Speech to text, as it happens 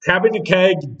Tapping the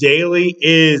Keg Daily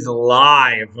is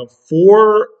live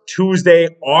for Tuesday,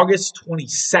 August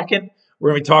 22nd.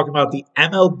 We're going to be talking about the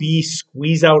MLB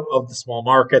squeeze out of the small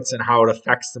markets and how it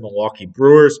affects the Milwaukee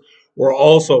Brewers. We're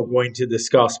also going to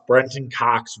discuss Brenton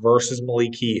Cox versus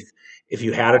Malik Heath. If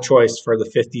you had a choice for the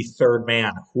 53rd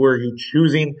man, who are you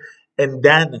choosing? And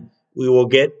then we will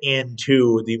get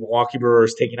into the Milwaukee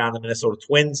Brewers taking on the Minnesota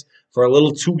Twins for a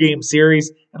little two-game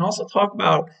series and also talk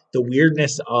about the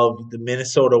weirdness of the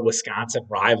Minnesota-Wisconsin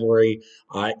rivalry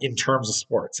in terms of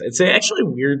sports. It's actually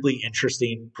weirdly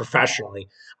interesting professionally,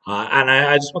 and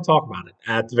I just want to talk about it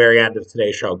at the very end of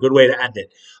today's show. Good way to end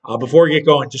it. Before we get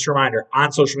going, just a reminder,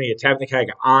 on social media, Tapping the Keg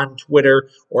on Twitter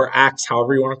or X,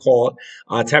 however you want to call it,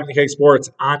 Tapping the Keg Sports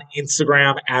on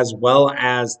Instagram as well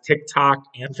as TikTok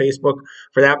and Facebook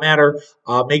for that matter.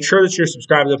 Make sure that you're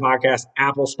subscribed to the podcast,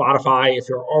 Apple, Spotify. If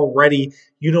you're already,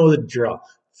 you know the drill.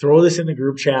 Throw this in the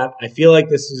group chat. I feel like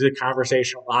this is a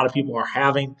conversation a lot of people are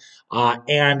having,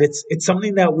 and it's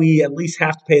something that we at least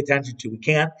have to pay attention to. We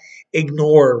can't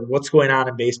ignore what's going on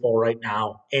in baseball right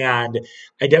now, and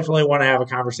I definitely want to have a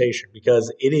conversation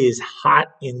because it is hot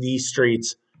in these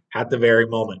streets at the very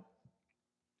moment.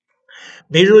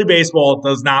 Major League Baseball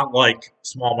does not like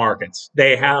small markets.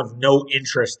 They have no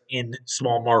interest in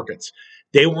small markets.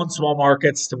 They want small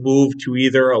markets to move to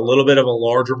either a little bit of a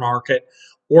larger market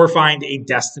or find a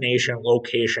destination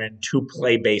location to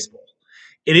play baseball.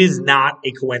 It is not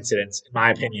a coincidence, in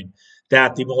my opinion,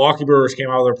 that the Milwaukee Brewers came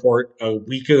out with a report a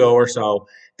week ago or so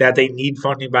that they need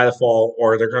funding by the fall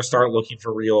or they're going to start looking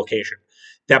for relocation.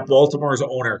 That Baltimore's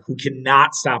owner, who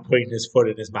cannot stop putting his foot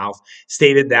in his mouth,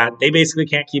 stated that they basically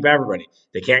can't keep everybody.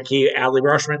 They can't keep Adley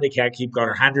Rutschman. They can't keep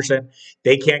Gunnar Henderson.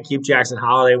 They can't keep Jackson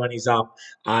Holliday when he's up.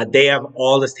 They have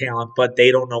all this talent, but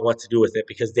they don't know what to do with it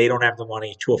because they don't have the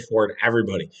money to afford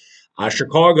everybody.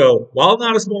 Chicago, while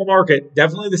not a small market,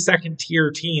 definitely the second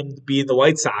tier team, being the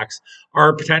White Sox,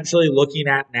 are potentially looking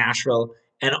at Nashville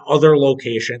and other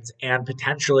locations and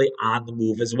potentially on the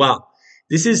move as well.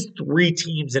 This is 3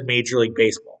 teams in Major League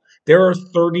Baseball. There are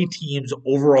 30 teams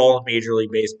overall in Major League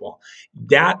Baseball.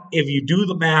 That, if you do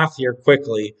the math here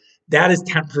quickly, that is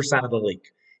 10% of the league.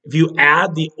 If you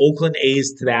add the Oakland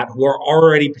A's to that, who are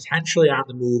already potentially on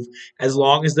the move, as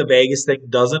long as the Vegas thing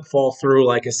doesn't fall through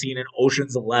like a scene in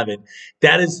Ocean's 11,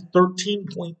 that is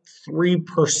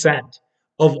 13.3%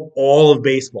 of all of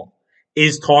baseball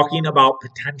is talking about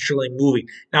potentially moving.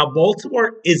 Now,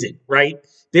 Baltimore isn't, right?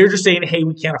 They're just saying, hey,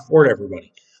 we can't afford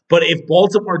everybody. But if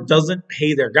Baltimore doesn't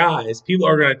pay their guys, people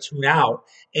are going to tune out,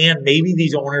 and maybe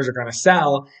these owners are going to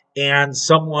sell, and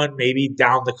someone maybe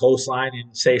down the coastline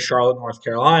in, say, Charlotte, North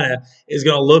Carolina, is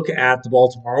going to look at the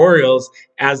Baltimore Orioles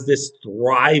as this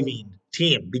thriving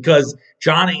team because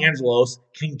John Angelos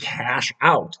can cash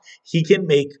out. He can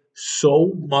make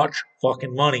so much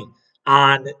fucking money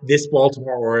on this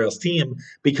Baltimore Orioles team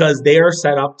because they are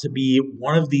set up to be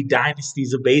one of the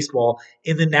dynasties of baseball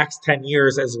in the next 10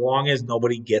 years as long as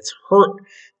nobody gets hurt.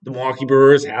 The Milwaukee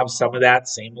Brewers have some of that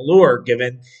same allure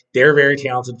given their very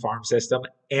talented farm system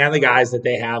and the guys that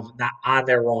they have not on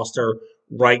their roster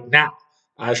right now.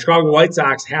 Chicago White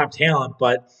Sox have talent,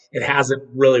 but it hasn't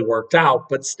really worked out.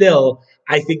 But still,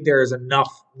 I think there is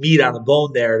enough meat on the bone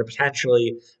there to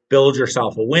potentially build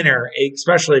yourself a winner,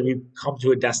 especially if you come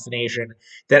to a destination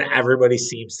that everybody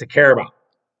seems to care about.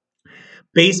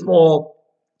 Baseball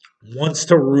wants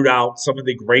to root out some of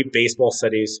the great baseball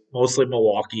cities, mostly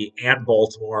Milwaukee and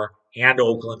Baltimore and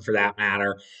Oakland for that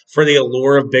matter, for the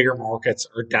allure of bigger markets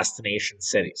or destination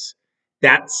cities.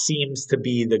 That seems to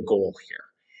be the goal here.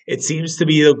 It seems to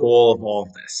be the goal of all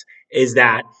of this, is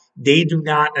that they do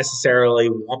not necessarily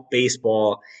want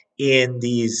baseball in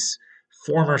these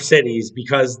former cities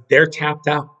because they're tapped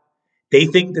out. They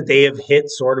think that they have hit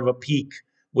sort of a peak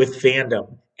with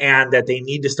fandom and that they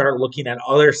need to start looking at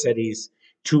other cities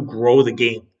to grow the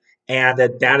game. And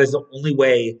that is the only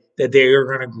way that they are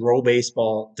going to grow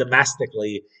baseball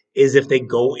domestically is if they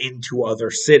go into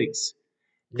other cities.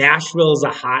 Nashville is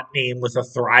a hot name with a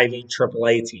thriving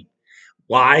AAA team.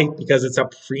 Why? Because it's a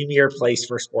premier place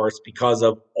for sports because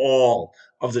of all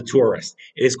of the tourists.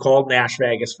 It is called Nash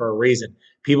Vegas for a reason.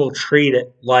 People treat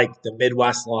it like the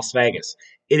Midwest Las Vegas.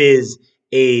 It is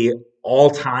a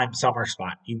all-time summer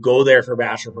spot. You go there for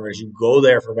bachelor parties. You go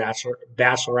there for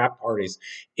bachelorette parties.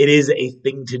 It is a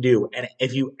thing to do. And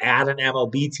if you add an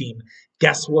MLB team,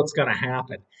 guess what's going to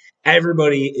happen?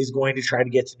 Everybody is going to try to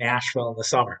get to Nashville in the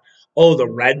summer. Oh, the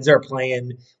Reds are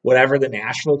playing whatever the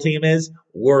Nashville team is.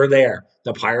 We're there.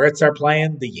 The Pirates are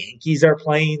playing. The Yankees are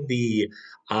playing. The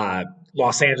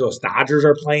Los Angeles Dodgers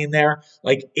are playing there.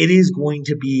 Like, it is going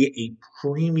to be a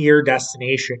premier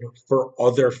destination for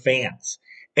other fans.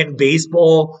 And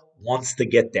baseball wants to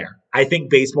get there. I think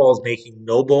baseball is making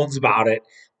no bones about it.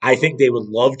 I think they would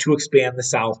love to expand the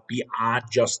South beyond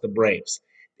just the Braves.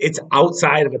 It's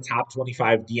outside of a top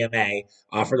 25 DMA.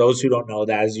 For those who don't know,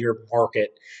 that is your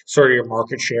market, sort of your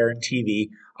market share in TV.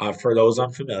 For those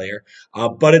unfamiliar,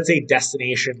 but it's a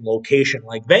destination location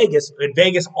like Vegas. And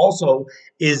Vegas also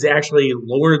is actually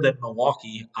lower than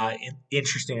Milwaukee,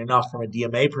 interesting enough from a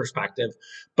DMA perspective,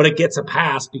 but it gets a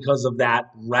pass because of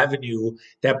that revenue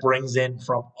that brings in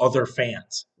from other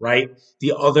fans, right?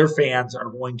 The other fans are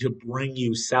going to bring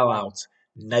you sellouts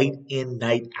night in,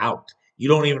 night out. You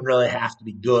don't even really have to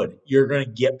be good. You're going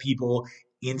to get people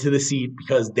into the seat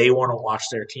because they want to watch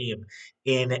their team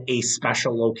in a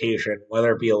special location,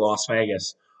 whether it be a Las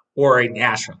Vegas or a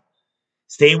Nashville.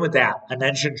 Staying with that, I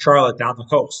mentioned Charlotte down the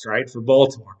coast, right, for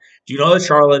Baltimore. Do you know that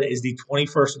Charlotte is the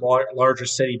 21st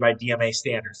largest city by DMA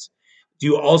standards? Do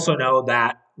you also know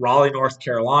that Raleigh, North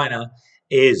Carolina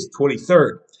is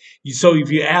 23rd? So if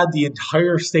you add the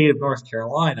entire state of North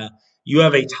Carolina, you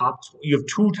have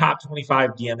two top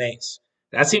 25 DMAs.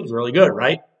 That seems really good,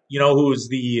 right? You know who's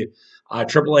the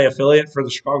AAA affiliate for the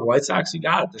Chicago White Sox? You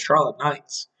got it, the Charlotte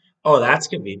Knights. Oh, that's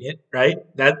convenient, right?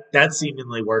 That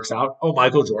seemingly works out. Oh,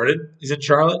 Michael Jordan is in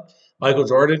Charlotte. Michael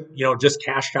Jordan, just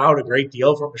cashed out a great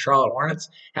deal from the Charlotte Hornets,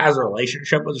 has a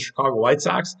relationship with the Chicago White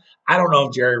Sox. I don't know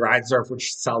if Jerry Reinsdorf would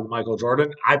sell to Michael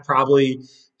Jordan. I probably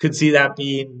could see that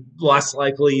being less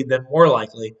likely than more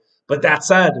likely. But that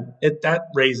said, that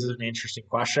raises an interesting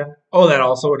question. Oh, that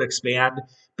also would expand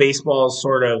baseball's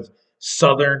sort of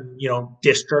southern,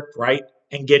 district, right?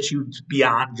 And get you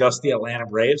beyond just the Atlanta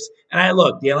Braves. And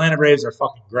the Atlanta Braves are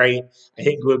fucking great. I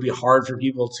think it would be hard for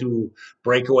people to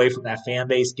break away from that fan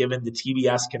base given the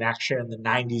TBS connection, the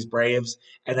 90s Braves,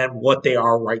 and then what they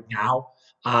are right now.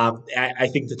 I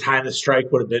think the time to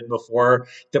strike would have been before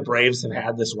the Braves have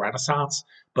had this renaissance.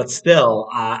 But still,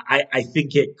 I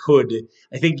think it could.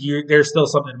 I think there's still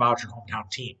something about your hometown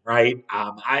team, right?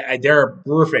 There are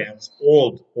Brewer fans,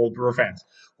 old Brewer fans,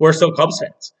 who are still Cubs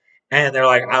fans. And they're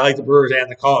like, I like the Brewers and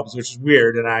the Cubs, which is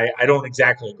weird, and I don't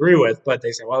exactly agree with. But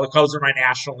they say, well, the Cubs are my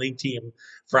National League team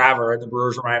forever, and the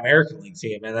Brewers are my American League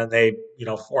team. And then they,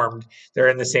 formed. They're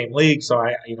in the same league, so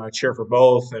I cheer for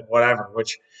both and whatever.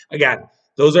 Which again,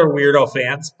 those are weirdo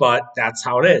fans, but that's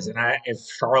how it is. And if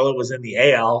Charlotte was in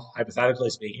the AL, hypothetically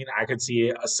speaking, I could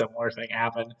see a similar thing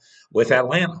happen with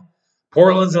Atlanta.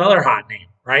 Portland's another hot name,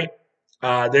 right?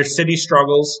 Their city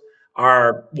struggles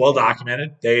are well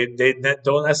documented. They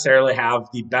don't necessarily have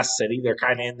the best city. They're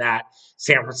kind of in that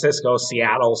San Francisco,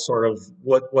 Seattle sort of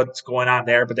what's going on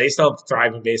there, but they still have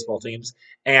thriving baseball teams.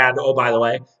 And oh, by the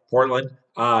way, Portland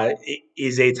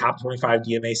is a top 25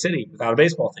 DMA city without a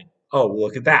baseball team. Oh,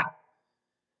 look at that.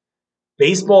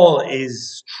 Baseball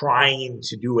is trying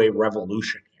to do a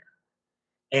revolution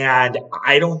here. And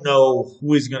I don't know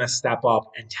who is going to step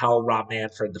up and tell Rob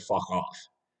Manfred to fuck off.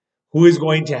 Who is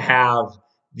going to have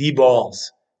the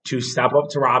balls to step up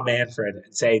to Rob Manfred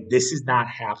and say, this is not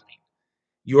happening.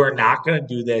 You are not going to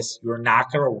do this. You are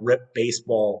not going to rip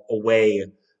baseball away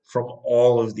from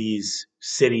all of these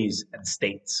cities and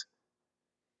states.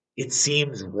 It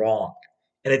seems wrong.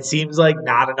 And it seems like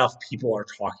not enough people are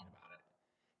talking about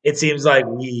it. It seems like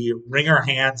we wring our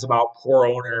hands about poor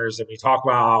owners and we talk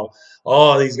about how,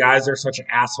 oh, these guys are such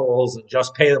assholes and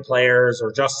just pay the players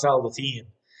or just sell the team.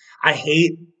 I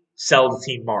hate sell the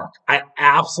team mark. I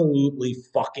absolutely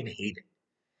fucking hate it.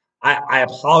 I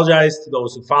apologize to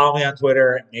those who follow me on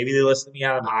Twitter and maybe they listen to me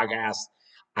on a podcast.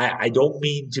 I don't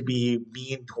mean to be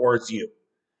mean towards you,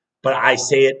 but I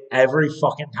say it every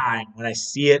fucking time when I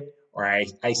see it or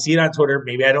I see it on Twitter.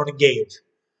 Maybe I don't engage,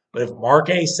 but if Mark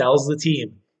A sells the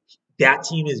team, that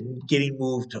team is getting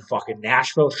moved to fucking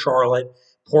Nashville, Charlotte,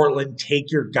 Portland.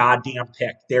 Take your goddamn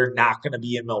pick. They're not going to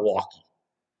be in Milwaukee.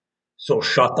 So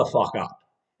shut the fuck up.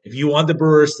 If you want the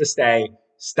Brewers to stay,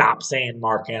 stop saying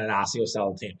Mark Ananasio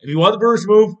sell the team. If you want the Brewers to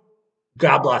move,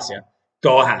 God bless you.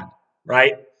 Go ahead,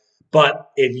 right?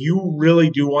 But if you really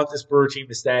do want this Brewer team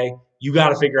to stay, you got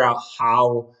to figure out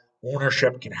how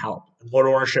ownership can help and what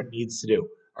ownership needs to do.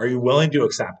 Are you willing to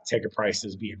accept ticket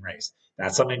prices being raised?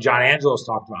 That's something John Angelos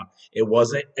talked about. It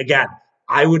wasn't, again,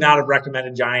 I would not have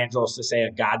recommended John Angelos to say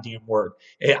a goddamn word.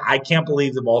 I can't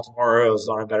believe the Baltimore Orioles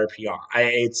don't have better PR.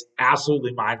 It's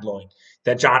absolutely mind-blowing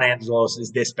that John Angelos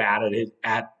is this bad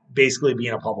at basically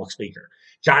being a public speaker.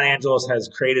 John Angelos has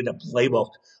created a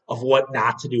playbook of what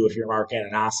not to do if you're Mark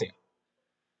Ananasio.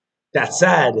 That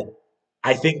said,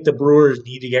 I think the Brewers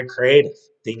need to get creative.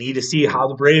 They need to see how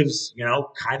the Braves,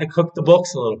 kind of cook the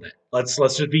books a little bit. Let's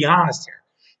just be honest here.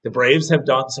 The Braves have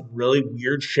done some really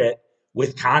weird shit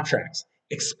with contracts.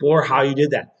 Explore how you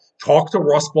did that. Talk to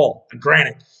Russ Ball. And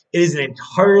granted, It is an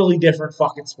entirely different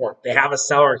fucking sport. They have a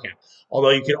salary cap.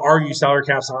 Although you could argue salary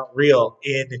caps aren't real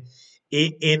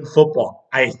in football.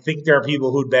 I think there are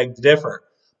people who'd beg to differ.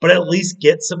 But at least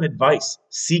get some advice.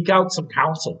 Seek out some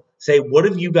counsel. Say, what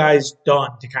have you guys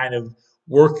done to kind of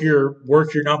work your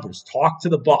numbers? Talk to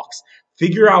the Bucks.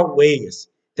 Figure out ways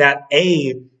that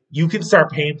A, you can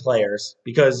start paying players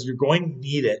because you're going to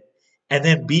need it. And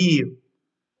then B,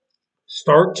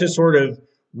 start to sort of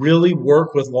really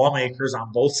work with lawmakers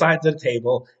on both sides of the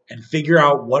table and figure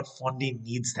out what funding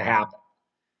needs to happen.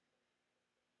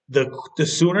 The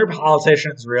sooner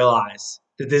politicians realize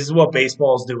that this is what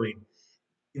baseball is doing,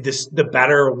 the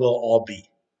better we'll all be,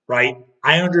 right?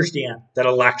 I understand that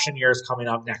election year is coming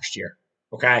up next year,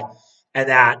 okay? And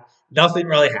that nothing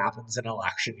really happens in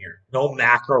election year. No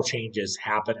macro changes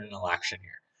happen in election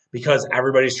year because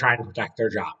everybody's trying to protect their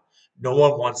job. No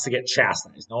one wants to get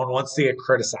chastised. No one wants to get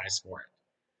criticized for it.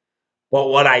 But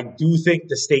what I do think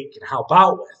the state can help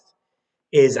out with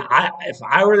is if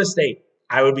I were the state,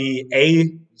 I would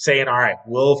be saying, all right,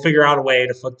 we'll figure out a way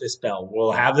to foot this bill.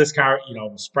 We'll have this car,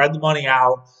 spread the money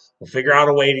out. We'll figure out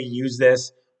a way to use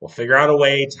this. We'll figure out a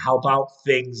way to help out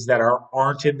things that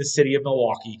aren't in the city of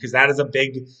Milwaukee, because that is a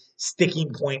big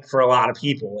sticking point for a lot of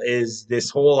people, is this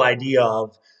whole idea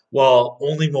of, well,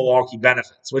 only Milwaukee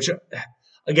benefits, which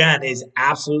again is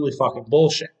absolutely fucking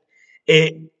bullshit.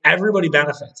 Everybody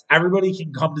benefits. Everybody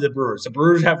can come to the Brewers. The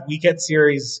Brewers have weekend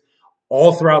series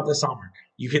all throughout the summer.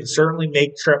 You can certainly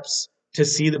make trips to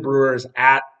see the Brewers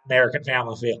at American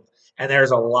Family Field, and there's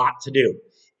a lot to do.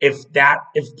 If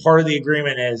part of the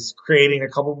agreement is creating a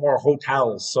couple more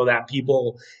hotels so that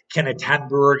people can attend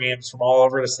Brewer games from all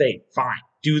over the state, fine.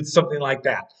 Do something like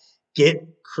that. Get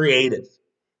creative.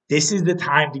 This is the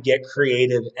time to get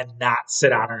creative and not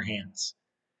sit on our hands.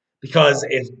 Because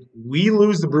if we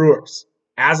lose the Brewers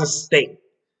as a state,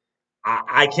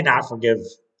 I cannot forgive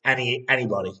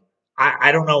anybody.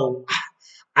 I don't know.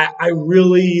 I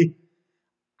really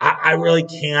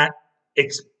can't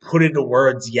put into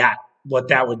words yet what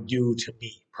that would do to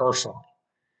me personally.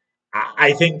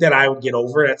 I think that I would get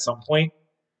over it at some point.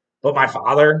 But my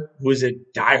father, who is a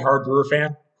diehard Brewer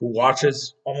fan, who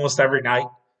watches almost every night,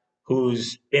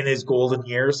 who's in his golden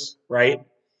years, right?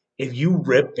 If you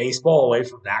rip baseball away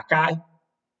from that guy,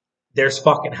 there's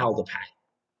fucking hell to pay.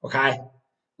 Okay?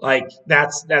 Like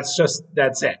that's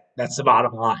it. That's the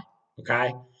bottom line.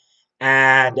 Okay?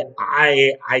 And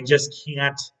I just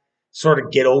can't sort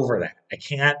of get over that. I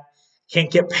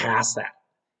can't get past that.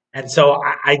 And so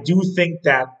I do think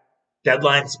that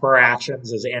deadline spur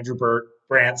actions, as Andrew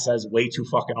Brandt says way too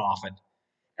fucking often.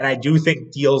 And I do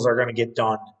think deals are going to get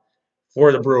done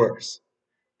for the Brewers.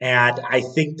 And I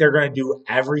think they're going to do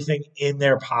everything in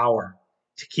their power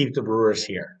to keep the Brewers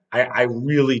here. I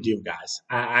really do, guys.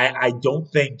 I don't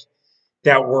think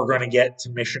that we're going to get to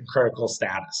mission critical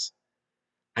status.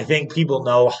 I think people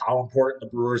know how important the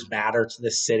Brewers matter to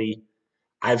this city.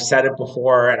 I've said it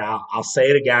before, and I'll say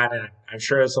it again, and I'm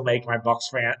sure this will make my Bucks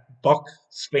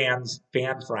fans,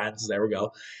 fan friends, there we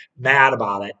go, mad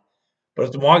about it. But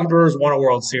if the Milwaukee Brewers won a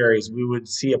World Series, we would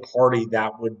see a party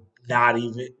that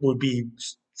would be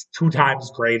 2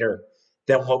 times greater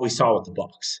than what we saw with the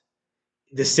Bucks.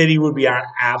 The city would be on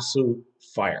absolute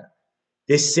fire.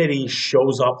 This city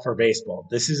shows up for baseball.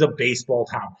 This is a baseball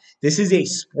town. This is a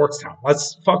sports town.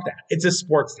 Fuck that. It's a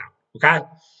sports town. Okay?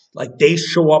 Like, they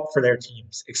show up for their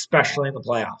teams, especially in the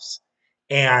playoffs.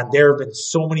 And there have been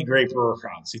so many great Brewer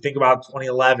crowds. You think about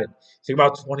 2011, think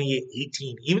about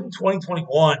 2018, even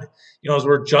 2021, as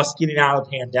we're just getting out of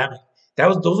the pandemic.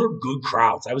 Those were good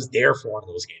crowds. I was there for one of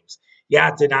those games. Yeah,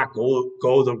 it did not go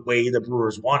the way the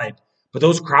Brewers wanted, but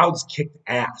those crowds kicked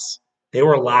ass. They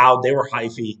were loud, they were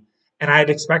hyphy, and I'd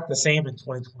expect the same in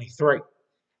 2023.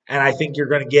 And I think you're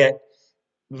going to get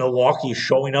Milwaukee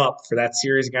showing up for that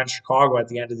series against Chicago at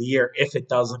the end of the year if it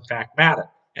does in fact matter.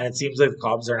 And it seems like the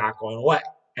Cubs are not going away.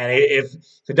 And if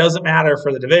it doesn't matter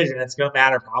for the division, it's going to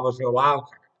matter probably for the wild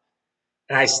card.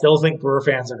 And I still think Brewer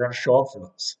fans are going to show up for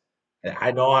those.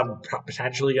 I know I'm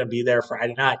potentially going to be there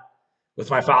Friday night with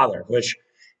my father, which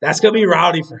that's going to be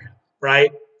rowdy for him,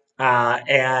 right?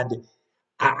 And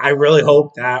I really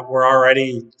hope that we're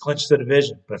already clinched the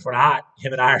division. But if we're not,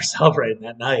 him and I are celebrating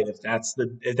that night. If that's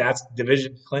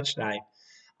division clinch night,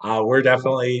 we're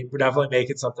definitely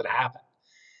making something happen.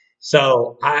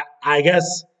 So I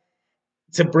guess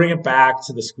to bring it back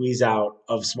to the squeeze out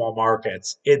of small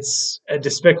markets, it's a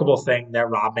despicable thing that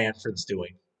Rob Manfred's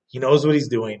doing. He knows what he's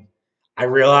doing. I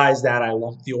realize that I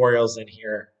lumped the Orioles in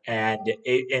here, and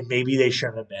maybe they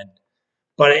shouldn't have been,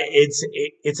 but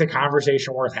it's a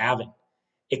conversation worth having.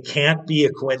 It can't be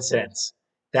a coincidence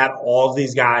that all of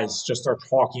these guys just are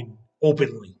talking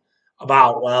openly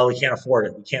about, well, we can't afford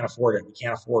it. We can't afford it. We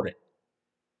can't afford it.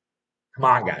 Come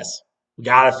on, guys. We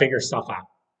got to figure stuff out.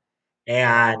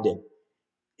 And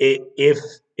if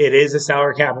it is a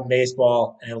salary cap in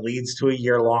baseball and it leads to a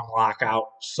year-long lockout,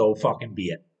 so fucking be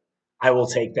it. I will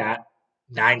take that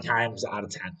 9 times out of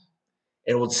 10.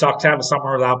 It would suck to have a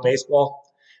summer without baseball,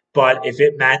 but if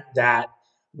it meant that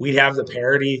we'd have the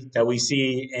parity that we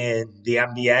see in the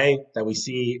NBA, that we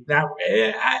see now,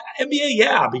 NBA,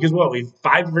 yeah, because what, we've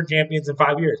 5 different champions in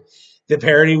 5 years. The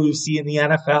parity we see in the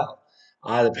NFL,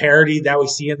 the parity that we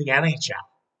see in the NHL.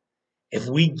 If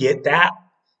we get that,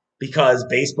 because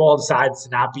baseball decides to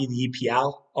not be the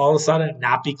EPL all of a sudden,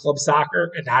 not be club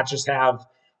soccer, and not just have,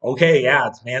 okay, yeah,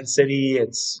 it's Man City,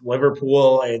 it's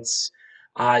Liverpool, it's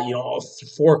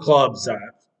 4 clubs,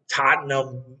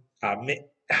 Tottenham.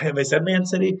 Have I said Man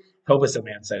City? I hope I said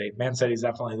Man City. Man City is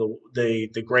definitely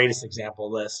the greatest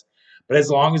example of this. But as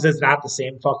long as it's not the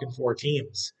same fucking 4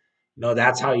 teams,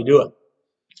 that's how you do it.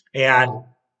 And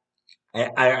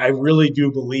I really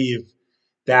do believe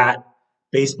that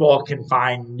baseball can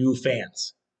find new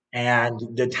fans, and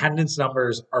the attendance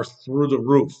numbers are through the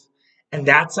roof. And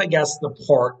that's, I guess, the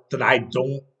part that I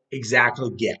don't exactly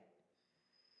get.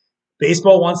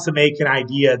 Baseball wants to make an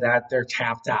idea that they're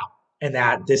tapped out, and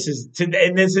that this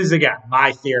is again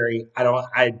my theory. I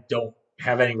don't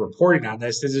have any reporting on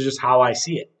this. This is just how I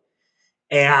see it.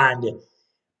 And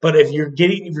but if you're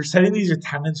setting these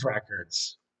attendance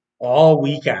records all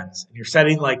weekends, and you're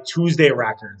setting like Tuesday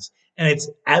records, and it's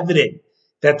evident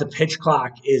that the pitch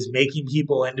clock is making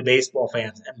people into baseball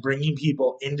fans and bringing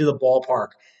people into the ballpark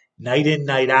night in,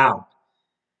 night out,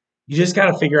 you just got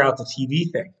to figure out the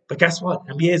TV thing. But guess what?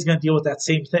 NBA is going to deal with that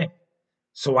same thing.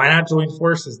 So why not join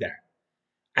forces there?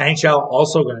 NHL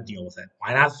also going to deal with it.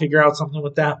 Why not figure out something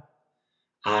with them?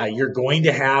 You're going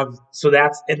to have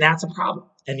that's a problem,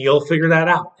 and you'll figure that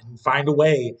out and find a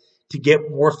way to get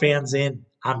more fans in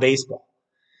on baseball,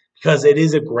 because it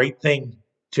is a great thing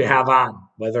to have on,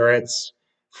 whether it's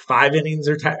 5 innings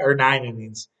or 9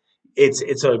 innings.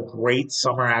 It's a great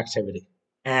summer activity,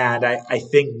 and I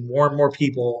think more and more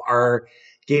people are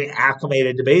getting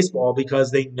acclimated to baseball because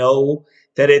they know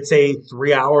that it's a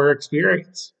 3-hour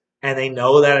experience, and they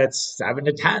know that it's 7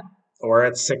 to 10 or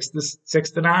it's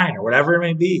 6 to 9 or whatever it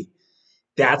may be.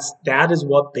 That is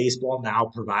what baseball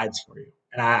now provides for you,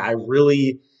 and I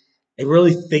really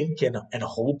think and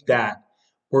hope that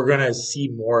we're going to see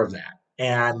more of that,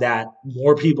 and that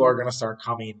more people are going to start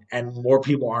coming, and more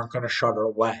people aren't going to shudder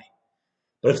away.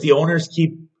 But if the owners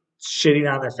keep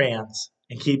shitting on their fans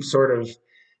and keep sort of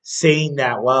saying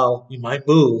that, well, we might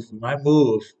move,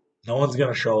 no one's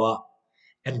going to show up.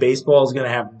 And baseball is going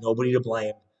to have nobody to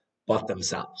blame but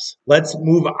themselves. Let's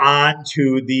move on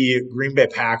to the Green Bay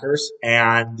Packers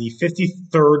and the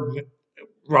 53rd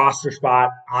roster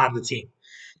spot on the team.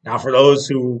 Now, for those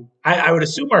who I would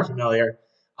assume are familiar,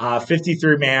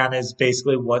 53-man is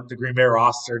basically what the Green Bay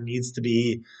roster needs to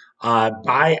be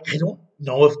by. I don't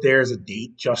know if there's a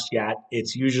date just yet.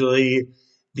 It's usually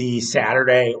the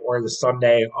Saturday or the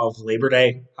Sunday of Labor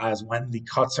Day is when the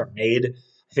cuts are made.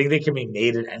 I think they can be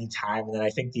made at any time, and then I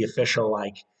think the official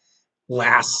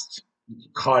last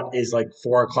cut is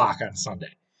 4 o'clock on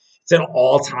Sunday. It's an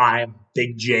all-time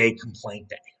Big J complaint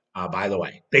day. By the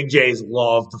way, Big J's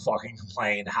love to fucking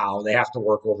complain how they have to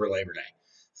work over Labor Day.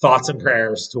 Thoughts and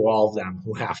prayers to all of them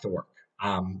who have to work.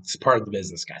 It's part of the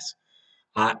business, guys.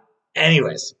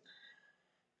 Anyways,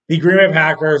 the Green Bay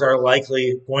Packers are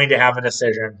likely going to have a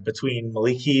decision between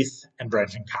Malik Heath and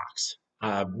Brenton Cox.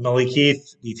 Malik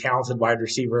Heath, the talented wide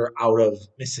receiver out of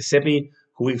Mississippi,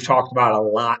 who we've talked about a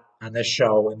lot on this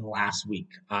show in the last week.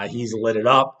 He's lit it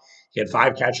up. He had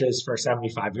 5 catches for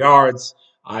 75 yards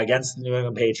against the New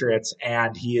England Patriots,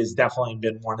 and he has definitely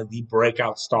been one of the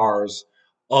breakout stars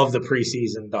of the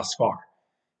preseason thus far.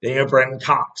 Then you have Brenton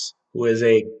Cox, who is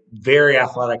a very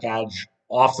athletic edge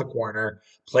off the corner,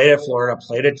 played at Florida,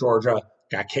 played at Georgia,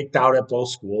 got kicked out at both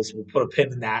schools. We'll put a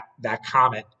pin in that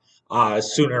comment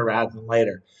sooner rather than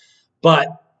later. But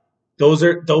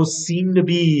those seem to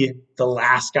be the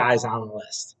last guys on the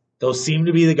list. Those seem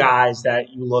to be the guys that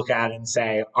you look at and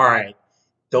say, all right,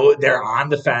 they're on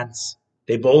the fence.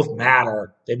 They both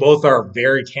matter. They both are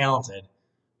very talented.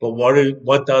 But what do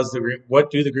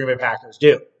the Green Bay Packers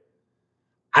do?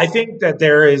 I think that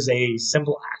there is a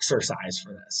simple exercise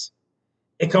for this.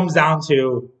 It comes down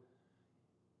to,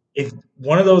 if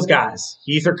one of those guys,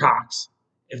 Heath or Cox,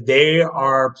 if they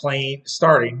are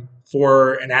starting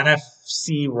for an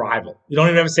NFC rival, you don't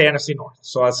even have to say NFC North.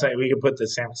 So let's say we could put the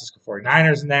San Francisco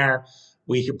 49ers in there.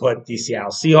 We could put the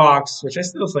Seattle Seahawks, which I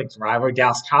still think is a rival,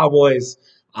 Dallas Cowboys.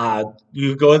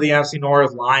 You go to the NFC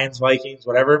North, Lions, Vikings,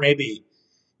 whatever it may be.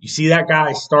 You see that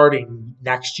guy starting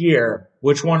next year,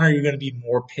 which one are you going to be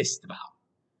more pissed about?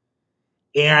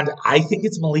 And I think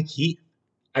it's Malik Heath.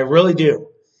 I really do.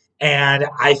 And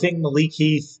I think Malik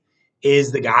Heath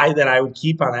is the guy that I would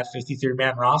keep on that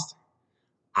 53-man roster.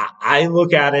 I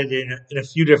look at it in a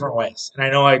few different ways. And I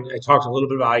know I talked a little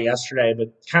bit about it yesterday,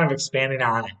 but kind of expanding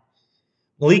on it.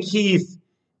 Malik Heath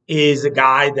is a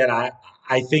guy that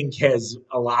I think has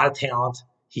a lot of talent.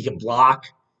 He can block.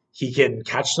 He can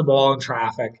catch the ball in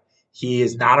traffic. He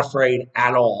is not afraid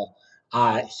at all.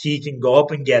 He can go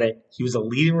up and get it. He was a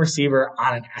leading receiver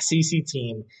on an SEC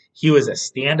team. He was a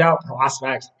standout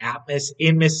prospect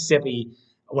in Mississippi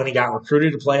when he got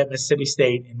recruited to play at Mississippi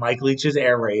State in Mike Leach's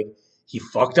air raid. He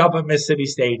fucked up at Mississippi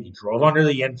State. He drove under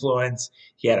the influence.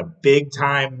 He had a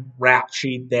big-time rap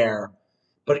sheet there,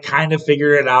 but kind of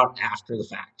figured it out after the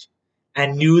fact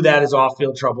and knew that his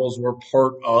off-field troubles were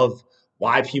part of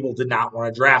why people did not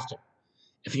want to draft him.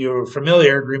 If you're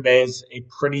familiar, Green Bay is a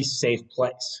pretty safe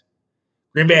place.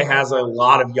 Green Bay has a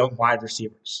lot of young wide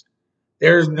receivers.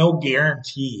 There's no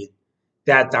guarantee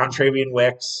that Dontrevion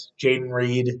Wicks, Jaden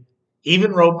Reed,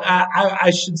 even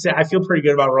I should say I feel pretty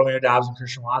good about Romeo Doubs and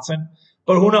Christian Watson,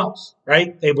 but who knows,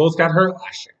 right? They both got hurt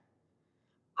last year.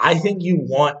 I think you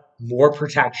want more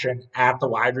protection at the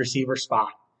wide receiver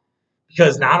spot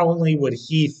because not only would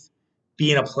Heath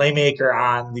being a playmaker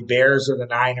on the Bears or the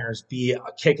Niners be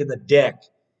a kick in the dick,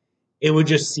 it would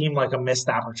just seem like a missed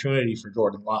opportunity for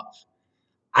Jordan Love.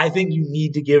 I think you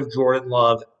need to give Jordan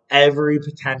Love every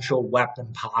potential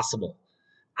weapon possible.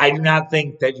 I do not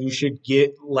think that you should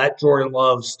let Jordan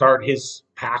Love start his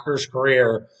Packers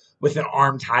career with an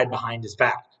arm tied behind his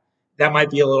back. That might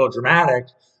be a little dramatic,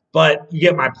 but you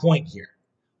get my point here.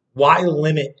 Why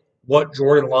limit what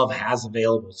Jordan Love has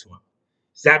available to him?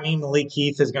 Does that mean Malik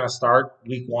Heath is going to start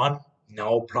week 1?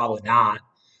 No, probably not.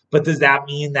 But does that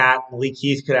mean that Malik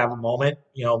Heath could have a moment,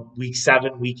 week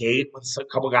 7, week 8, when a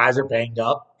couple guys are banged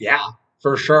up? Yeah,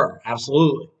 for sure.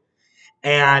 Absolutely.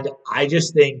 And I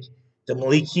just think the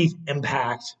Malik Heath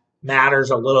impact matters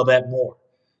a little bit more.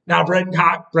 Now,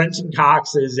 Brenton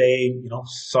Cox is a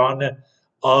son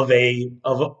of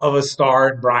a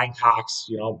star in Brian Cox.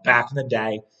 Back in the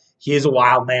day, he is a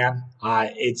wild man.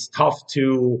 It's tough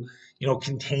to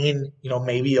contain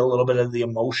maybe a little bit of the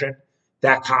emotion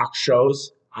that Cox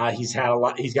shows. He's had a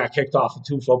lot. He's got kicked off of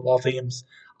 2 football teams.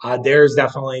 There's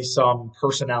definitely some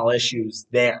personnel issues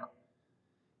there,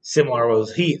 similar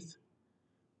with Heath.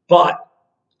 But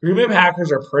Green Bay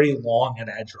Packers are pretty long at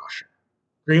edge rusher.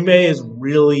 Green Bay is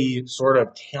really sort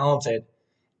of talented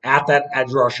at that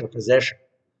edge rusher position.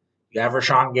 You have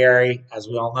Rashawn Gary, as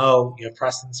we all know. You have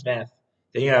Preston Smith.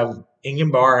 Then you have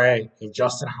Barre. You have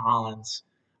Justin Hollins.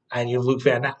 And you have Luke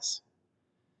Van Ness.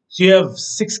 So you have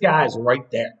 6 guys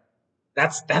right there.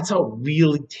 That's a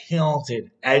really talented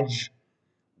edge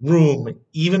room,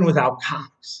 even without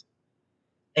Cox.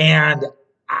 And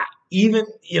even,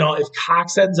 if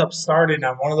Cox ends up starting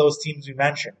on one of those teams we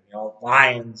mentioned,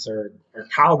 Lions or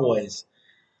Cowboys,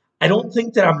 I don't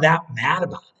think that I'm that mad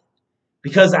about it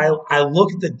because I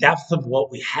look at the depth of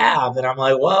what we have and I'm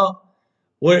like, well,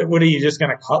 what are you just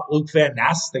going to cut Luke Van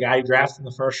Ness, the guy you drafted in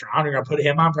the first round? You're going to put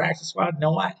him on practice squad?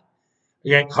 No way.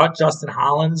 You're going to cut Justin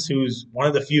Hollins, who's one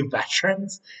of the few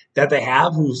veterans that they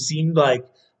have who seemed like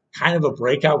kind of a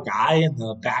breakout guy in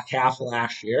the back half of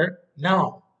last year?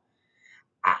 No.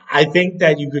 I think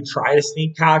that you could try to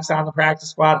sneak Cox on the practice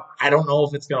squad. I don't know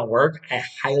if it's going to work. I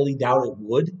highly doubt it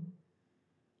would.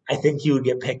 I think he would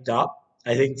get picked up.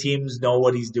 I think teams know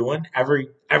what he's doing.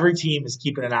 Every team is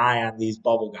keeping an eye on these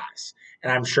bubble guys.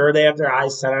 And I'm sure they have their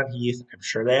eyes set on Heath. I'm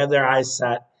sure they have their eyes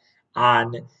set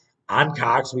on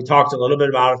Cox. We talked a little bit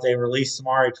about if they release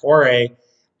Samori Toure.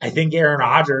 I think Aaron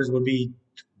Rodgers would be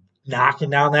knocking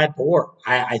down that door.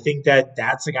 I think that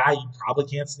that's a guy you probably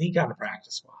can't sneak on a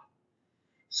practice squad.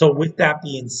 So with that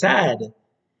being said,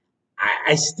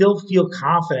 I still feel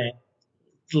confident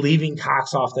leaving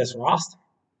Cox off this roster.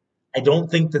 I don't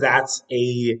think that that's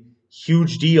a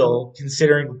huge deal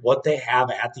considering what they have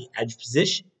at the edge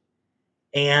position.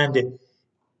 And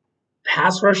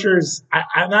pass rushers,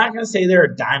 I'm not going to say they're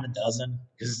a dime a dozen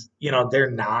because,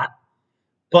 they're not.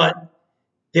 But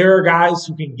there are guys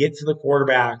who can get to the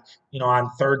quarterback,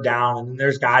 on third down, and then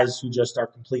there's guys who just are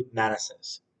complete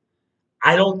menaces.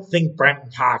 I don't think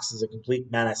Brenton Cox is a complete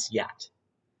menace yet.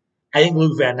 I think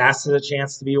Luke Van Ness has a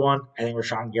chance to be one. I think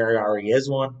Rashawn Gary already is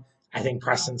one. I think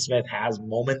Preston Smith has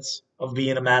moments of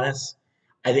being a menace.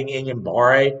 I think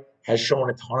Barre has shown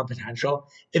a ton of potential.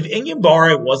 If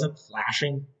Barre wasn't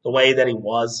flashing the way that he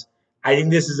was, I think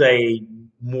this is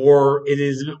it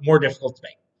is more difficult to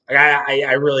make.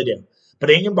 I really do. But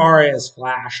Barre has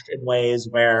flashed in ways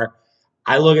where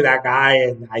I look at that guy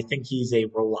and I think he's a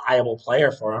reliable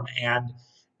player for him. And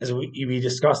as we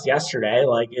discussed yesterday,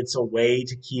 like it's a way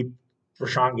to keep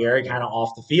Rashawn Gary kind of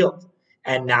off the field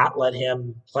and not let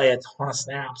him play a ton of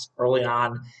snaps early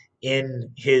on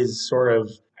in his sort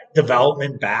of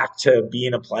development back to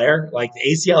being a player. Like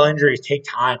the ACL injuries take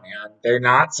time, man. They're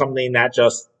not something that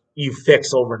just you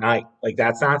fix overnight. Like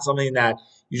that's not something that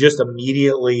you just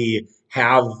immediately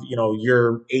have,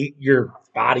 your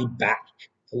body back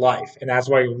to life. And that's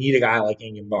why you need a guy like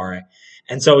Ingambare.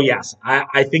 And so, yes,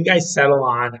 I think I settle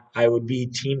on I would be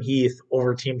Team Heath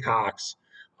over Team Cox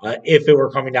if it were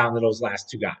coming down to those last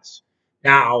two guys.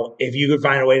 Now, if you could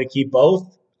find a way to keep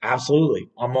both, absolutely,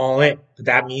 I'm all in. But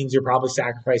that means you're probably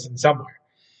sacrificing somewhere.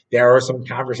 There was some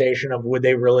conversation of would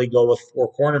they really go with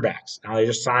four cornerbacks. Now they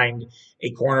just signed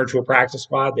a corner to a practice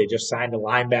squad. They just signed a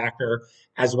linebacker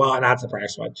as well, not to the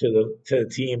practice squad, to the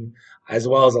team as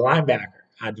well as a linebacker.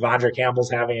 Devondre Campbell's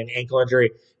having an ankle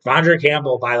injury. Devondre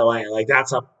Campbell, by the way, like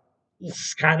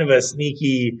it's kind of a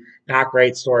sneaky, not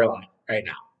great storyline right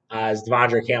now. Is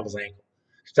Devondre Campbell's ankle?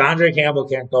 If Devondre Campbell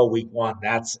can't go week one,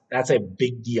 that's a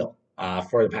big deal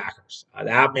for the Packers.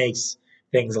 That makes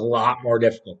things a lot more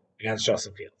difficult against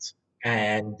Justin Fields,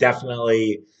 and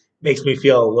definitely makes me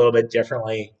feel a little bit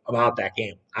differently about that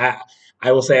game.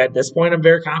 I will say at this point I'm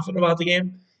very confident about the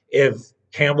game. If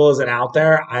Campbell isn't out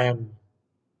there, I am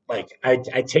like I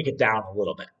take it down a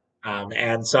little bit.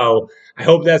 And so I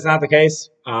hope that's not the case.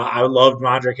 I would love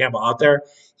Devondre Campbell out there.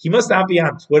 He must not be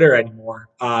on Twitter anymore.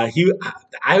 I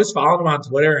was following him on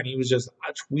Twitter, and he was just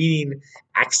tweeting,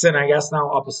 Xing, I guess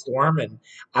now up a storm, and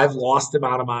I've lost him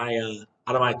out of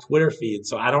my Twitter feed.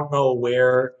 So I don't know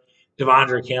where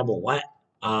Devondre Campbell went.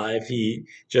 If he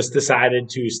just decided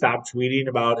to stop tweeting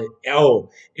about it.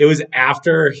 Oh, it was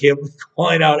after him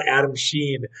calling out Adam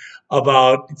Sheen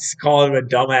about calling him a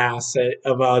dumbass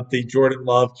about the Jordan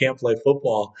Love can't play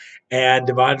football. And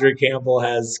Devondre Campbell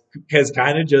has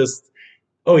kind of just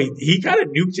he kind of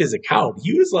nuked his account.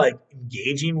 He was like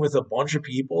engaging with a bunch of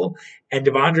people, and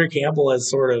Devondre Campbell has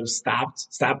sort of stopped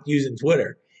using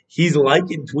Twitter. He's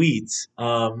liking tweets.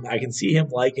 I can see him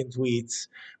liking tweets,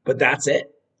 but that's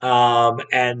it.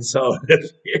 And so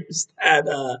it appears that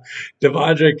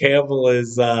Devondre Campbell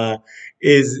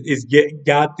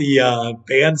got the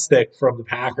ban stick from the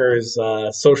Packers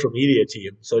social media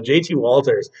team. So JT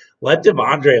Walters, let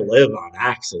Devondre live on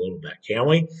X a little bit, can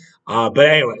we? But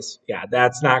anyways, yeah,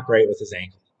 that's not great with his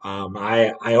ankle.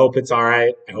 I hope it's all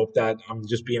right. I hope that I'm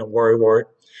just being a worrywart.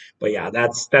 But yeah,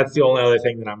 that's the only other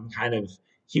thing that I'm kind of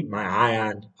keeping my eye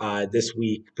on this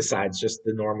week besides just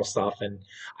the normal stuff. And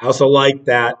I also like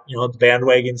that the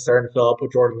bandwagon's starting to fill up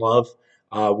with Jordan Love.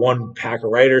 One Packer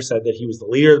writer said that he was the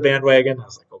leader of the bandwagon. I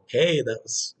was like, okay, that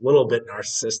was a little bit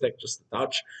narcissistic, just a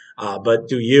touch. But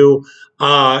do you?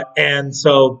 And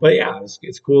so, but yeah,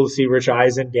 it's cool to see Rich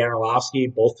Eisen, Dan Orlovsky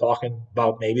both talking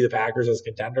about maybe the Packers as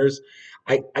contenders.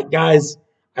 I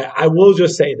will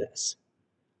just say this.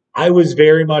 I was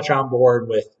very much on board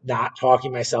with not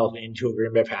talking myself into a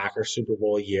Green Bay Packers Super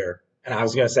Bowl year. And I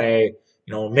was going to say,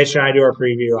 Mitch and I do our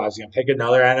preview. I was going to pick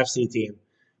another NFC team.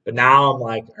 But now I'm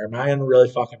like, am I going to really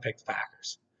fucking pick the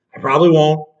Packers? I probably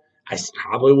won't. I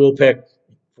probably will pick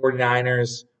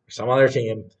 49ers or some other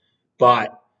team.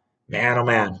 But man, oh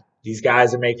man, these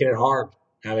guys are making it hard.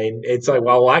 I mean, it's like,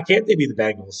 well, why can't they be the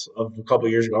Bengals of a couple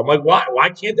of years ago? I'm like, why? Why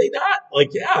can't they not?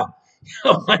 Like, yeah,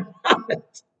 why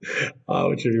not?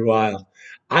 Which would be wild.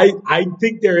 I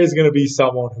think there is going to be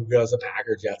someone who goes a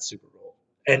Packers Jets Super Bowl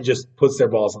and just puts their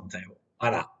balls on the table. Why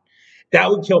not? That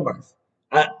would kill Murph.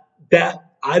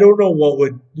 I don't know what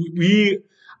would we.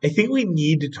 I think we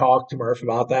need to talk to Murph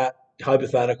about that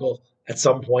hypothetical at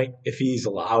some point if he's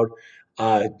allowed.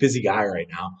 Busy guy right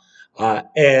now,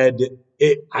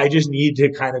 I just need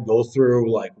to kind of go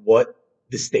through like what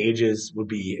the stages would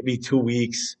be. It'd be 2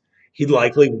 weeks. He'd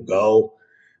likely go.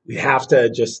 We'd have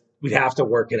to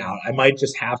work it out. I might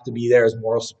just have to be there as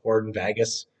moral support in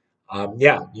Vegas.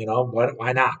 Yeah,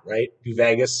 why not, right? Do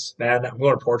Vegas, then I'm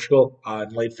going to Portugal in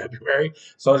late February.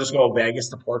 So I'll just go Vegas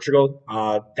to Portugal.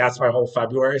 That's my whole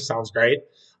February. Sounds great.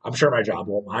 I'm sure my job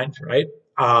won't mind, right?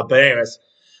 But anyways,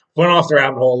 went off the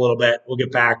rabbit hole a little bit. We'll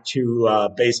get back to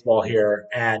baseball here.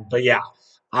 But yeah,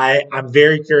 I'm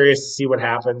very curious to see what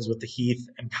happens with the Heath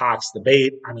and Cox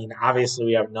debate. I mean, obviously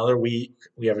we have another week.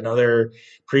 We have another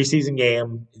preseason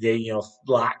game. A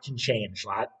lot can change.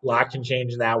 Lot can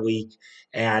change in that week,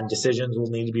 and decisions will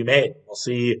need to be made. We'll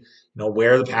see,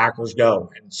 where the Packers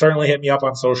go. And certainly hit me up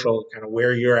on social, kind of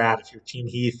where you're at, if you're Team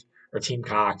Heath or Team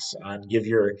Cox, and give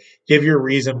your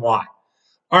reason why.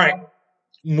 All right.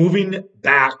 Moving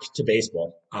back to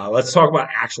baseball, let's talk about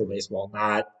actual baseball,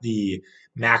 not the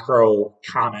macro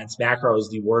comments. Macro is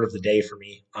the word of the day for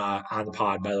me on the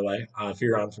pod, by the way. If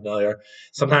you're unfamiliar,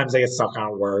 sometimes I get stuck on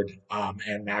a word,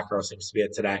 and macro seems to be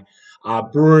it today.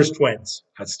 Brewers Twins.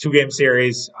 That's a 2-game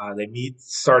series. They meet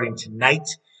starting tonight.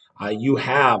 You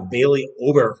have Bailey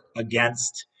Ober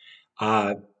against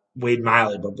uh, Wade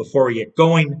Miley. But before we get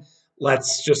going,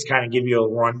 let's just kind of give you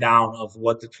a rundown of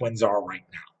what the Twins are right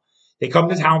now. They come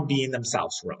to town being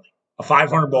themselves, really. A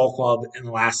 500 ball club in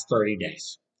the last 30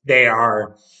 days. They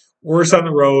are worse on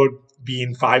the road,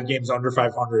 being 5 games under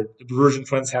 500. The Brewers and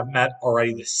Twins have met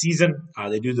already this season.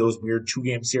 They do those weird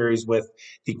 2-game series with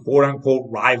the quote unquote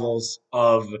rivals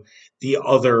of the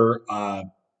other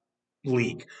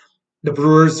league. The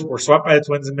Brewers were swept by the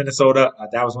Twins in Minnesota.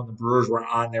 That was when the Brewers were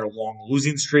on their long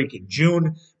losing streak in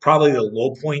June, probably the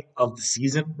low point of the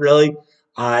season, really.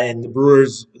 And the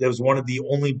Brewers, that was one of the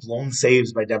only blown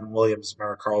saves by Devin Williams.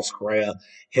 Remember, Carlos Correa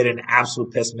hit an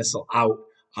absolute piss missile out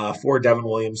for Devin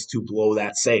Williams to blow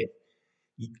that save.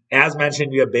 As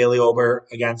mentioned, you have Bailey Ober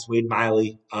against Wade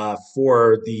Miley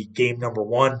for the game number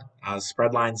one.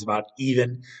 Spread line's about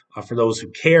even for those who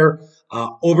care.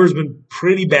 Ober's been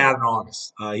pretty bad in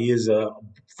August. He is a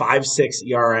 5.6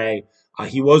 ERA.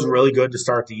 He was really good to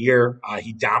start the year.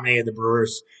 He dominated the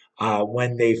Brewers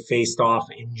when they faced off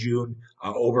in June.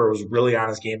 Ober was really on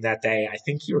his game that day. I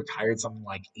think he retired something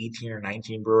like 18 or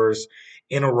 19 Brewers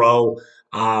in a row.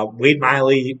 Wade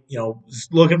Miley, is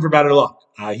looking for better luck.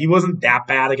 He wasn't that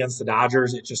bad against the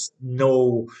Dodgers. It just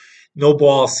no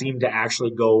ball seemed to actually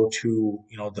go to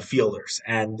the fielders,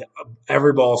 and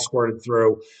every ball squirted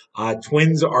through.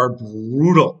 Twins are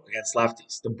brutal against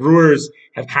lefties. The Brewers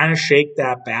have kind of shaked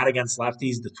that bad against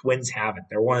lefties. The Twins haven't.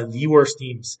 They're one of the worst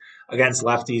teams against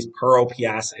lefties per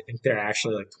OPS. I think they're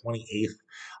actually like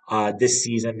 28th this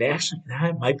season.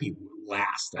 That might be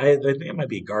last. I think it might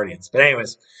be Guardians, but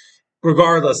anyways.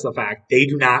 Regardless of the fact, they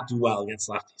do not do well against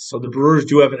lefties. So the Brewers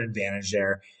do have an advantage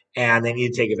there, and they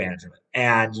need to take advantage of it.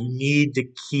 And you need to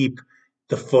keep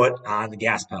the foot on the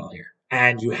gas pedal here.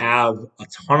 And you have a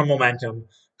ton of momentum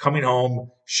coming home.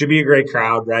 Should be a great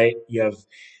crowd, right? You have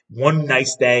one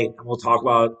nice day, and we'll talk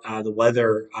about the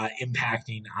weather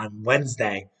impacting on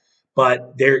Wednesday.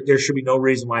 But there should be no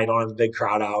reason why you don't have a big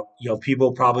crowd out. You have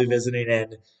people probably visiting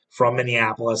in from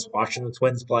Minneapolis, watching the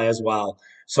Twins play as well.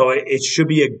 So it should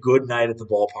be a good night at the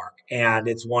ballpark. And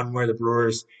it's one where the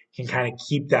Brewers can kind of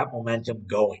keep that momentum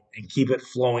going and keep it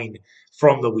flowing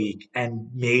from the week and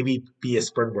maybe be a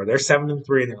springboard. They're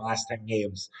 7-3 in their last 10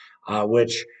 games,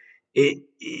 which it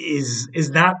is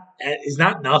not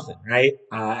nothing, right?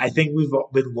 I think we've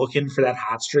been looking for that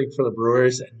hot streak for the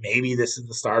Brewers, and maybe this is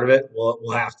the start of it.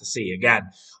 We'll have to see. Again,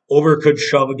 Over could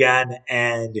shove again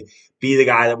and be the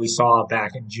guy that we saw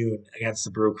back in June against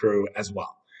the Brew Crew as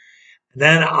well. And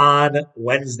then on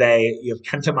Wednesday, you have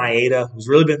Kenta Maeda, who's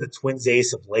really been the Twins'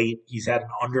 ace of late. He's had an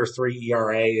under 3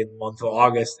 ERA in the month of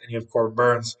August. And you have Corbin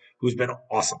Burnes, who's been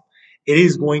awesome. It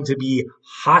is going to be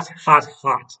hot, hot,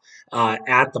 hot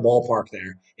at the ballpark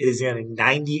there. It is going to be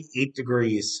 98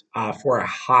 degrees for a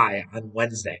high on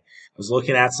Wednesday. I was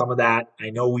looking at some of that.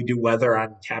 I know we do weather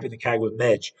on Tapping the Keg with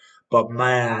Mitch, but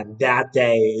man, that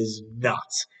day is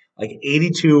nuts. Like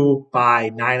 82 by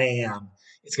 9 a.m.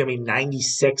 It's going to be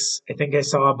 96, I think I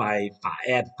saw,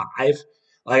 at 5.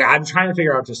 Like, I'm trying to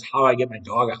figure out just how I get my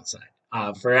dog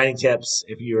outside. For any tips,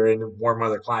 if you're in a warm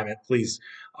weather climate, please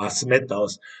submit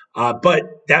those. But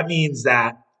that means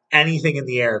that anything in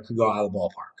the air could go out of the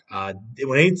ballpark.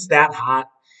 When it's that hot,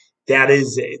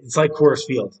 it's like Coors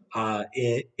Field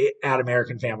at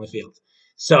American Family Field.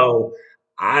 So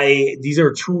these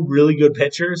are two really good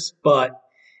pitchers, but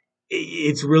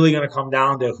it's really going to come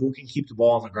down to who can keep the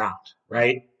ball on the ground,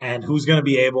 right? And who's going to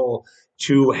be able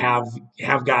to have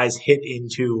guys hit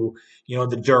into,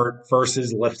 the dirt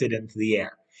versus lifted into the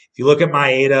air. If you look at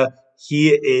Maeda, he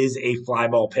is a fly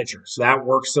ball pitcher. So that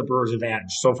works the Brewers'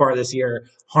 advantage. So far this year,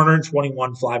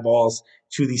 121 fly balls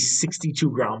to the 62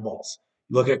 ground balls.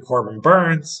 You look at Corbin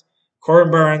Burnes.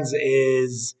 Corbin Burnes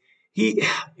it's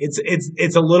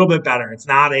a little bit better. It's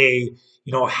not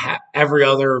every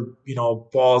other,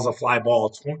 ball is a fly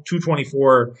ball.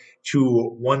 224 to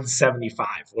 175.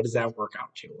 What does that work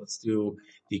out to? Let's do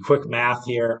the quick math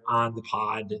here on the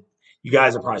pod. You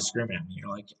guys are probably screaming at me. You're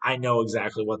like, I know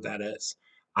exactly what that is.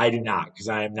 I do not, because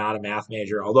I am not a math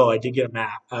major, although I did get a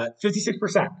math, 56%.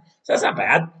 So that's not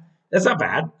bad. That's not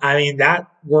bad. I mean, that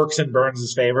works in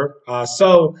Burns' favor.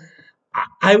 So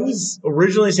I was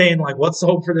originally saying, like, what's the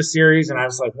hope for this series? And I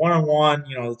was like, 1-on-1,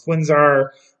 the Twins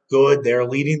are good. They're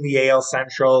leading the AL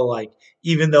Central. Like,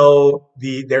 even though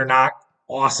they're not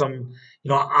awesome,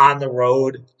 on the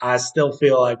road. I still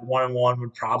feel like 1-1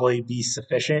 would probably be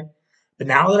sufficient. But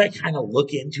now that I kind of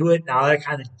look into it, now that I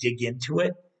kind of dig into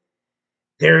it,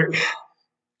 there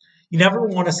you never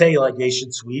want to say like they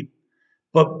should sweep,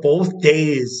 but both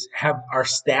days are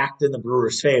stacked in the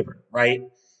Brewers' favor, right?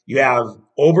 You have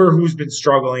Ober, who's been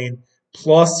struggling,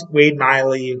 plus Wade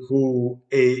Miley, who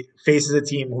faces a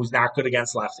team who's not good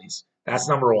against lefties. That's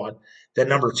number one. Then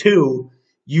number two,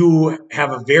 you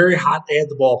have a very hot day at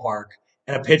the ballpark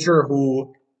and a pitcher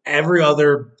who every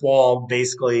other ball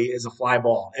basically is a fly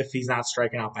ball if he's not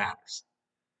striking out batters.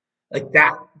 Like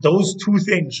that, those two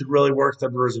things should really work to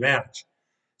the Brewers' advantage.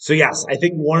 So yes, I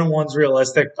think 1-1's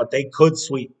realistic, but they could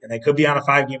sweep and they could be on a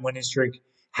 5-game winning streak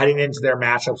heading into their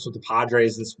matchups with the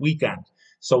Padres this weekend.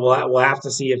 So we'll have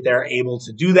to see if they're able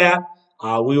to do that.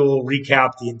 We will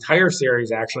recap the entire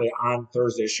series actually on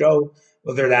Thursday's show,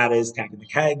 whether that is Tagging the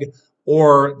Keg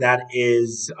or that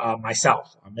is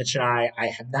myself. Mitch and I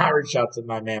have not reached out to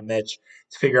my man Mitch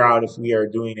to figure out if we are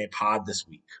doing a pod this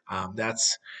week.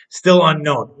 That's still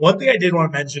unknown. One thing I did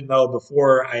want to mention though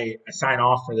before I sign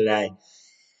off for the day,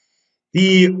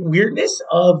 the weirdness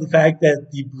of the fact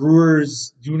that the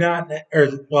Brewers do not,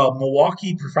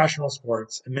 Milwaukee professional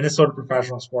sports and Minnesota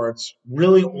professional sports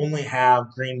really only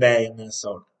have Green Bay and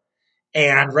Minnesota.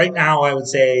 And right now, I would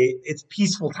say it's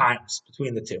peaceful times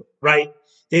between the two, right?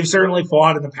 They've certainly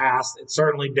fought in the past. It's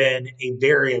certainly been a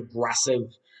very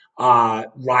aggressive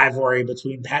rivalry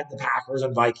between the Packers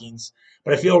and Vikings.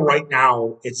 But I feel right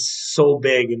now it's so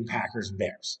big in Packers and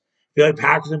Bears. I feel like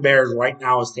Packers and Bears right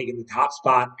now is taking the top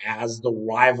spot as the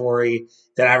rivalry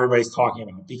that everybody's talking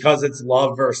about because it's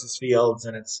Love versus Fields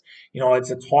and it's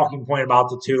a talking point about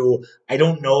the two. I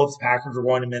don't know if the Packers are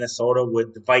going to Minnesota.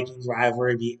 Would the Vikings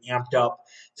rivalry be amped up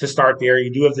to start there? You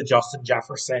do have the Justin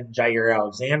Jefferson, Jair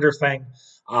Alexander thing.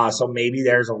 So maybe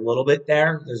there's a little bit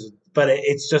there. But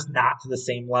it's just not to the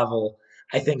same level,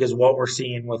 I think, as what we're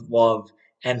seeing with Love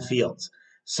and Fields.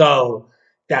 So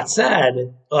that said,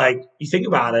 like you think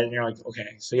about it and you're like,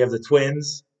 okay, so you have the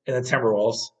Twins and the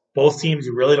Timberwolves. Both teams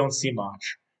you really don't see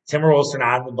much. Timberwolves are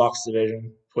not in the Bucks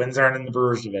division. Twins aren't in the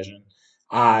Brewers division.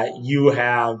 You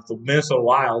have the Minnesota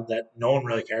Wild that no one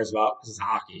really cares about because it's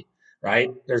hockey, right?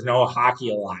 There's no hockey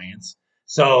alliance.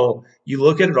 So you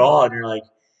look at it all and you're like,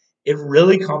 it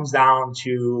really comes down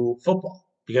to football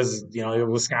because you have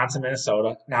Wisconsin,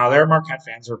 Minnesota. Now there are Marquette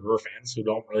fans or Brewer fans who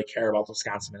don't really care about the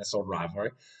Wisconsin Minnesota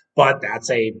rivalry, but that's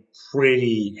a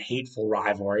pretty hateful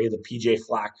rivalry. The PJ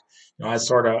Fleck, has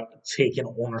sort of taken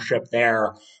ownership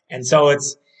there, and so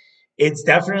it's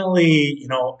definitely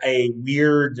a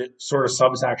weird sort of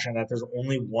subsection that there's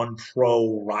only one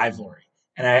pro rivalry.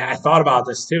 And I thought about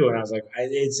this too, and I was like,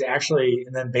 it's actually,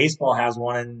 and then baseball has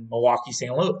one in Milwaukee,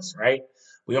 St. Louis, right?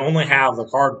 We only have the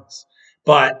Cardinals.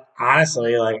 But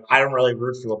honestly, like I don't really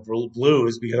root for the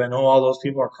Blues because I know all those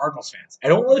people are Cardinals fans. I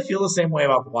don't really feel the same way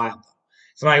about the Wild though.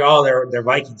 So I'm like, oh, they're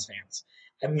Vikings fans.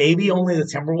 And maybe only the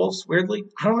Timberwolves, weirdly.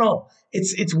 I don't know.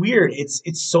 It's weird.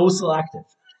 It's so selective.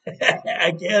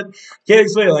 I can't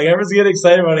explain it. Like everyone's getting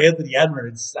excited about Anthony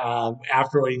Edwards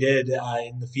after what he did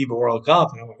in the FIBA World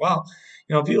Cup, and I'm like, well,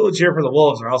 people who cheer for the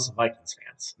Wolves are also Vikings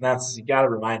fans. And you got to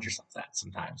remind yourself that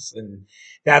sometimes, and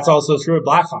that's also true with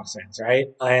Blackhawks fans, right?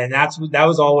 And that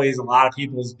was always a lot of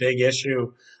people's big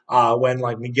issue when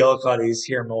like McGillicuddy's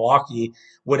here in Milwaukee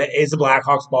is a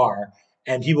Blackhawks bar,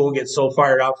 and people will get so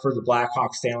fired up for the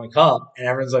Blackhawks Stanley Cup, and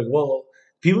everyone's like, well,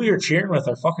 people you're cheering with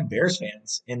are fucking Bears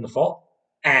fans in the fall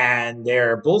and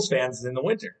they're Bulls fans in the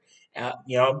winter.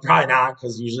 Probably not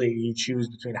because usually you choose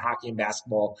between hockey and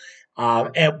basketball,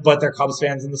 but they're Cubs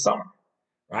fans in the summer,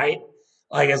 right?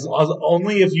 Like as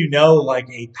only if like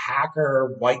a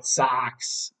Packer, White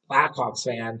Sox, Blackhawks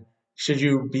fan should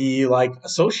you be like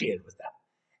associated with them.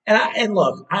 And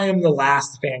look, I am the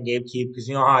last fan gatekeep because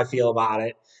you know how I feel about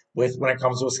it with when it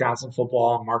comes to Wisconsin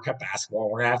football and Marquette basketball.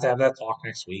 We're gonna have to have that talk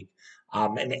next week,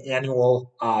 an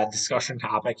annual discussion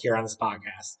topic here on this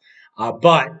podcast.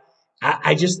 But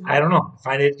I don't know, I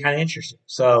find it kind of interesting.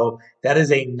 So that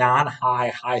is a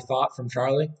high thought from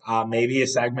Charlie. Maybe a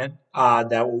segment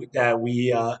that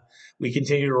we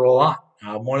continue to roll on.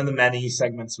 One of the many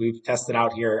segments we've tested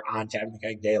out here on Tapping the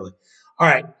Keg Daily. All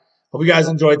right. Hope you guys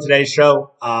enjoyed today's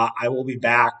show. I will be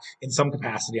back in some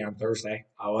capacity on Thursday,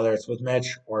 whether it's with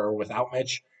Mitch or without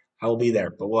Mitch. I will be there,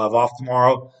 but we'll have off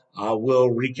tomorrow. We'll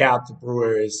recap the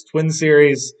Brewers Twin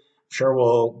series. I'm sure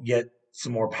we'll get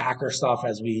some more Packer stuff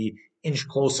as we inch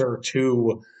closer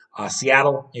to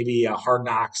Seattle. Maybe Hard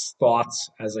Knocks thoughts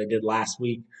as I did last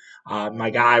week.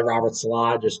 My guy, Robert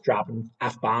Salah, just dropping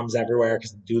F-bombs everywhere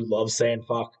because the dude loves saying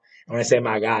fuck. And when I say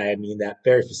my guy, I mean that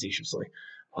very facetiously.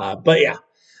 But yeah.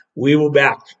 We will be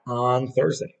back on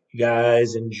Thursday. You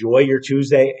guys enjoy your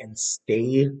Tuesday and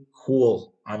stay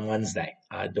cool on Wednesday.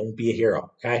 Don't be a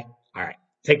hero, okay? All right.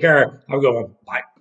 Take care. Have a good one. Bye.